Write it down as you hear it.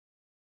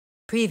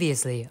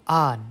Previously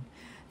on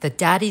the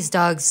Daddy's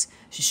Dogs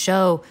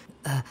show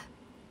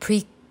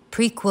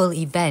prequel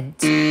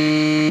event.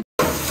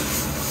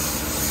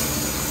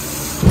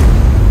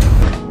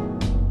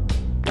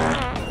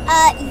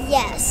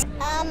 Yes.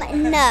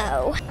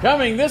 No.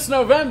 Coming this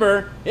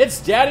November,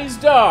 it's Daddy's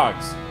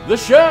Dogs, the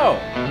show.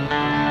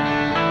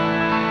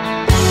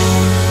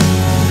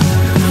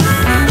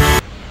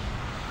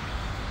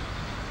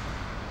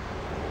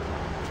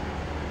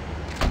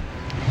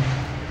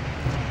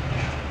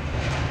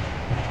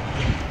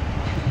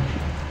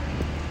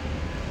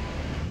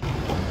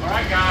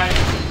 Alright guys,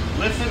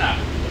 listen up.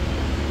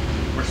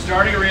 We're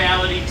starting a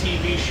reality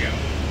TV show.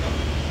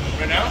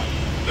 Right now?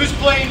 Who's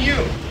playing you?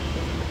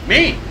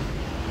 Me!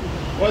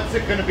 What's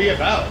it gonna be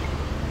about?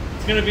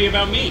 It's gonna be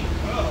about me.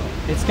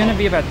 It's gonna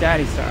be about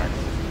Daddy's Dogs.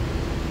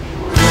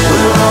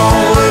 We're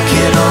all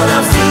working on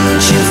our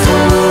future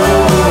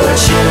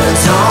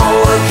fortunes.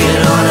 All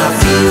working on our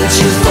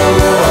future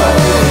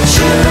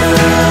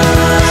fortunes.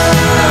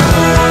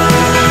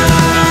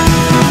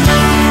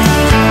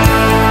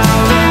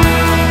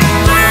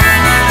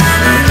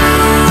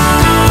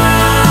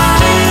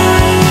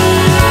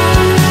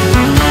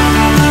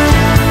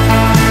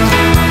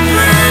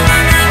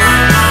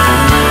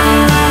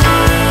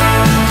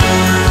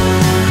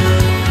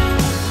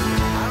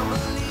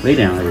 Lay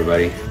down,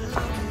 everybody.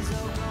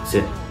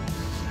 Sit.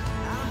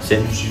 Sit.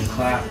 You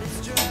clap.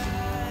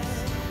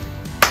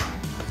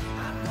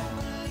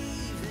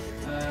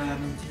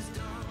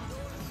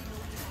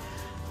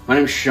 My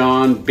name's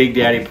Sean Big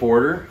Daddy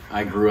Porter.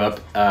 I grew up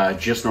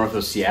just north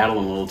of Seattle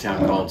in a little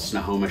town called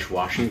Snohomish,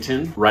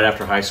 Washington. Right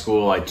after high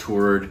school, I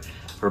toured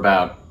for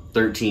about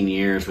 13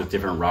 years with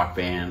different rock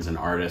bands and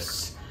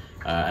artists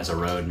as a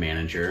road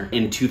manager.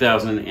 In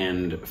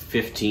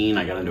 2015,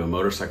 I got into a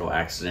motorcycle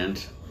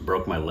accident,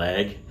 broke my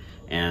leg,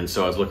 and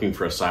so I was looking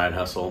for a side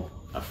hustle.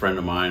 A friend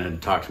of mine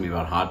had talked to me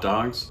about hot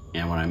dogs,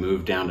 and when I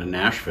moved down to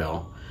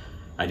Nashville,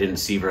 I didn't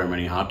see very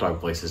many hot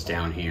dog places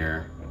down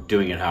here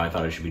doing it how I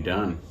thought it should be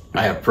done.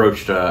 I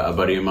approached a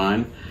buddy of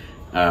mine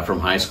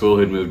from high school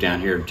who'd moved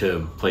down here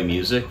to play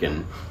music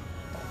and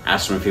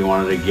asked him if he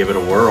wanted to give it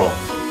a whirl.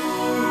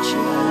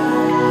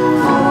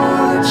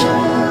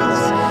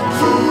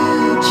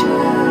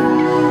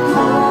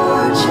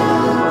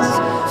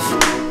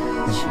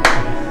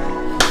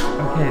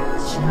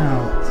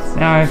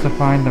 Now I have to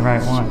find the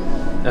right one.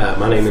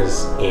 My name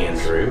is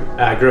Andrew.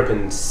 I grew up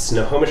in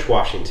Snohomish,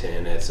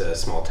 Washington. It's a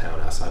small town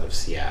outside of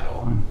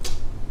Seattle.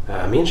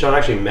 Me and Sean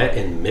actually met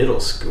in middle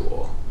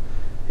school,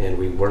 and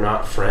we were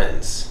not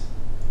friends.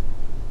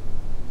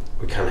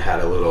 We kind of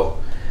had a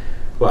little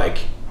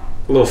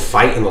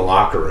fight in the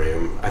locker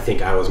room. I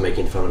think I was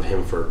making fun of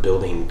him for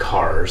building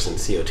cars in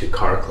CO2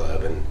 Car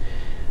Club, and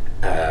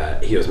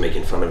he was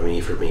making fun of me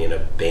for being a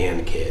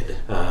band kid.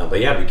 But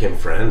yeah, we became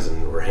friends,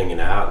 and we're hanging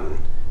out,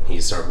 and he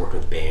started working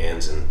with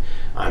bands, and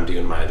I'm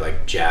doing my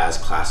jazz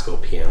classical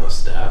piano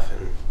stuff,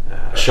 and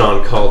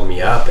Sean called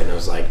me up and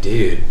was like,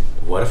 dude,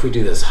 what if we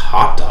do this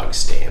hot dog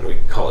stand? We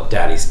call it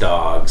Daddy's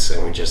Dogs,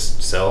 and we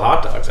just sell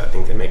hot dogs. I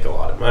think they make a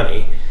lot of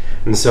money.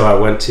 And so I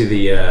went to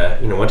the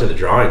went to the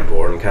drawing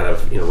board and kind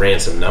of ran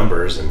some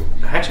numbers, and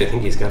actually I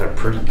think he's got a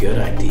pretty good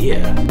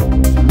idea.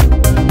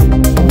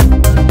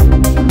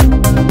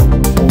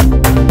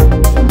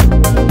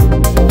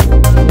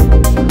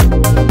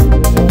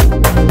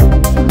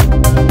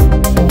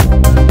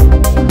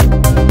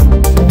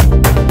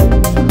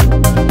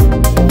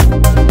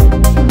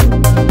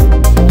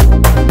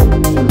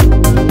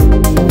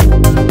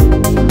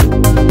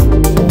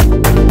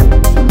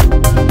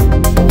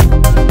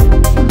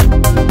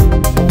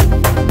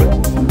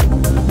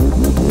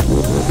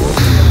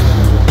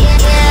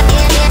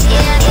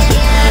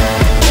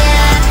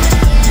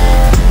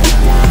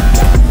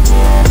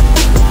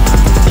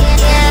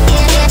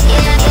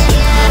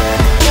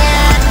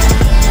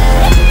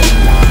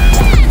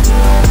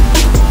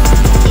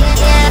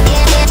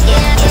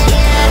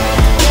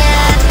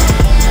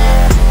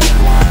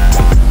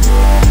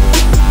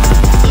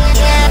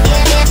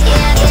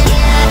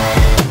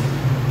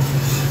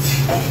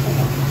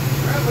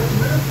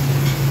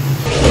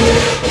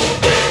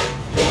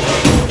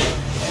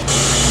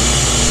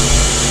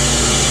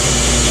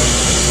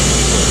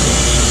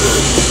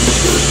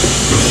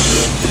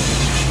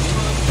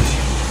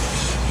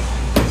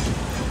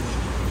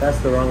 That's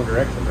the wrong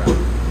direction, right?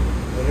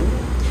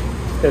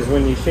 Because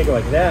when you shake it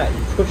like that,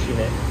 you're pushing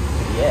it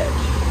to the edge.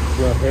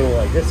 You want to table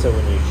like this, so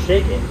when you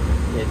shake it,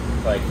 it's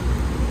like,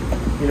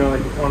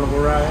 like the carnival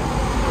ride.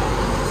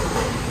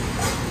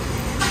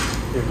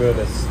 You go to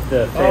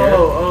the fair.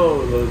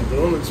 The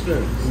one that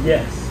spins.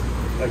 Yes.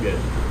 I get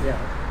it. Yeah.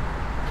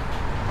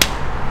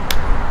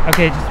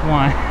 Okay, just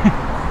one.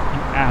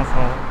 You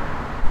asshole.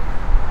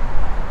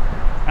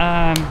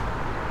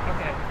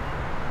 Okay.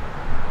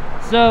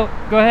 So,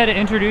 go ahead and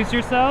introduce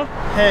yourself.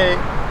 Hey,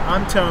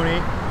 I'm Tony.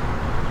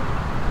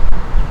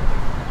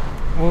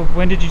 Well,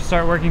 when did you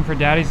start working for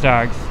Daddy's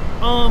Dogs?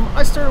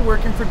 I started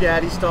working for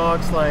Daddy's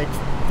Dogs like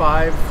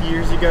 5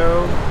 years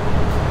ago.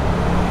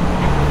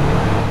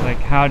 Like,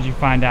 how did you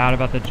find out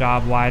about the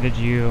job? Why did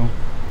you?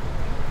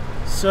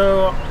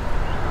 So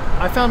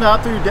I found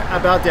out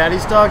about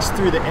Daddy's Dogs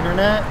through the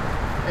internet,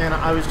 and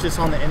I was just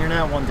on the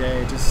internet one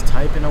day just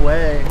typing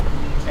away,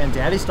 and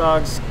Daddy's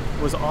Dogs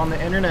was on the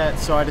internet,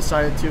 so I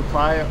decided to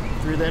apply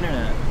through the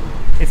internet.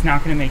 It's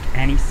not going to make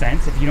any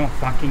sense if you don't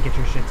fucking get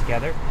your shit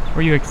together.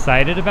 Were you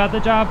excited about the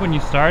job when you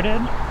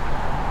started?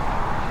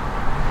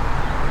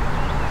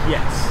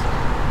 Yes.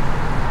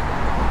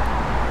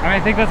 I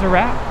think that's a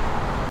wrap.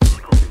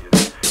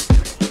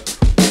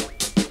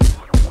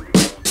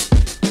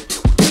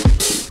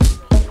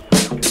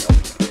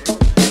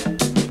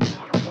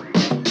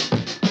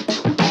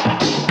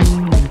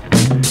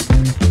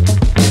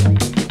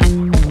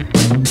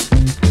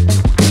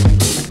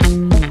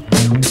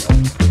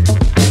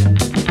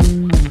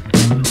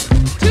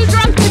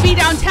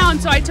 'em,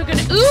 so I took an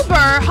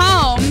Uber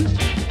home,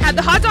 had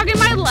the hot dog in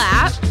my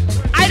lap.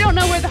 I don't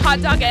know where the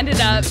hot dog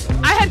ended up.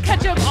 I had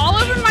ketchup all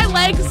over my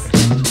legs.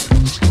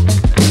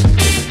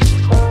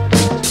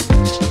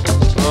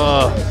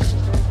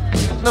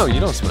 No, you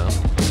don't smell.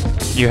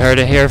 You heard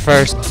it here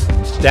first.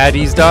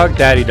 Daddy's dog,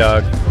 daddy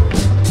dog.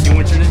 And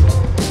what's your name?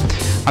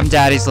 I'm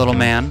Daddy's little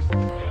man.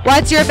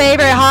 What's your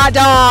favorite hot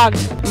dog?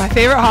 My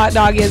favorite hot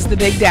dog is the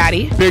Big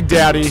Daddy. Big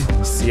Daddy.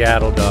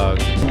 Seattle dog.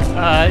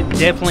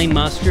 Definitely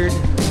mustard.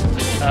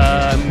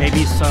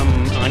 Maybe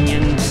some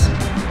onions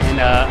and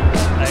a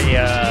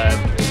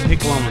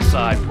pickle on the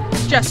side.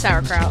 Just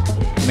sauerkraut.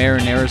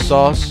 Marinara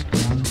sauce.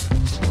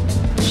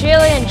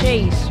 Chili and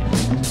cheese.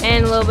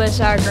 And a little bit of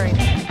sour cream.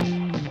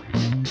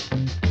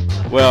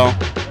 Well,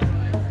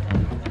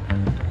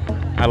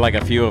 I like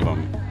a few of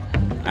them.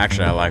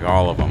 Actually, I like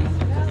all of them.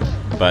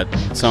 But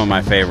some of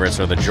my favorites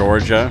are the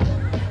Georgia,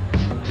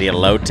 the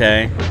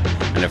Elote,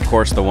 and of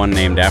course the one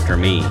named after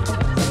me,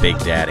 Big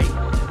Daddy.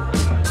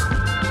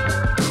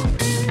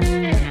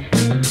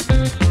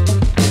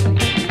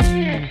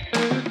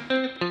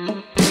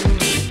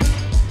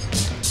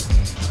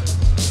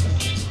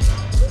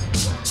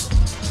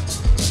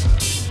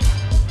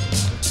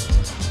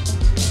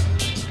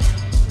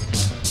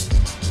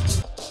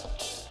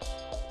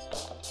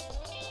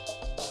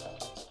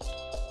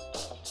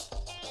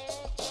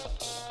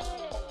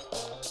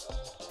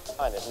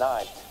 At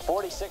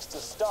 9:46 to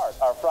start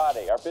our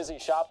Friday, our busy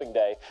shopping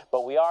day,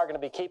 but we are going to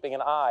be keeping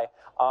an eye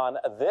on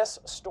this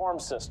storm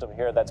system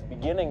here that's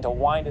beginning to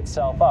wind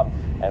itself up,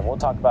 and we'll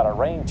talk about our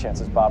rain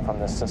chances, Bob, from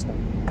this system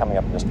coming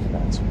up in just a few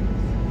minutes.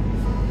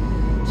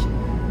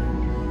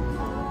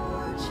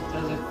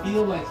 Does it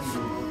feel like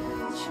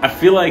I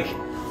feel like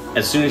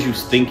as soon as you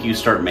think you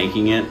start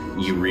making it,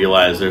 you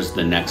realize there's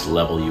the next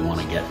level you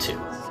want to get to. So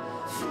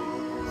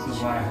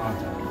why hot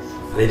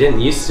dogs? They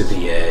didn't used to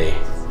be a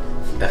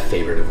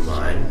favorite of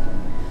mine.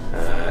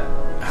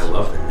 I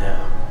love them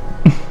now.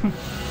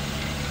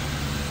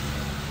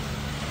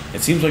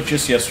 It seems like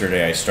just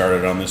yesterday I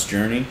started on this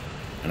journey,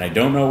 and I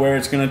don't know where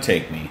it's going to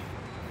take me.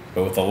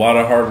 But with a lot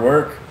of hard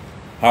work,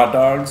 hot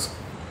dogs,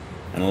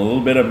 and a little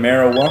bit of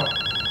marijuana.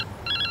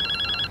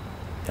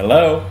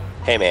 Hello?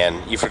 Hey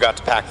man, you forgot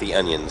to pack the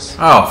onions.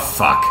 Oh,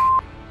 fuck.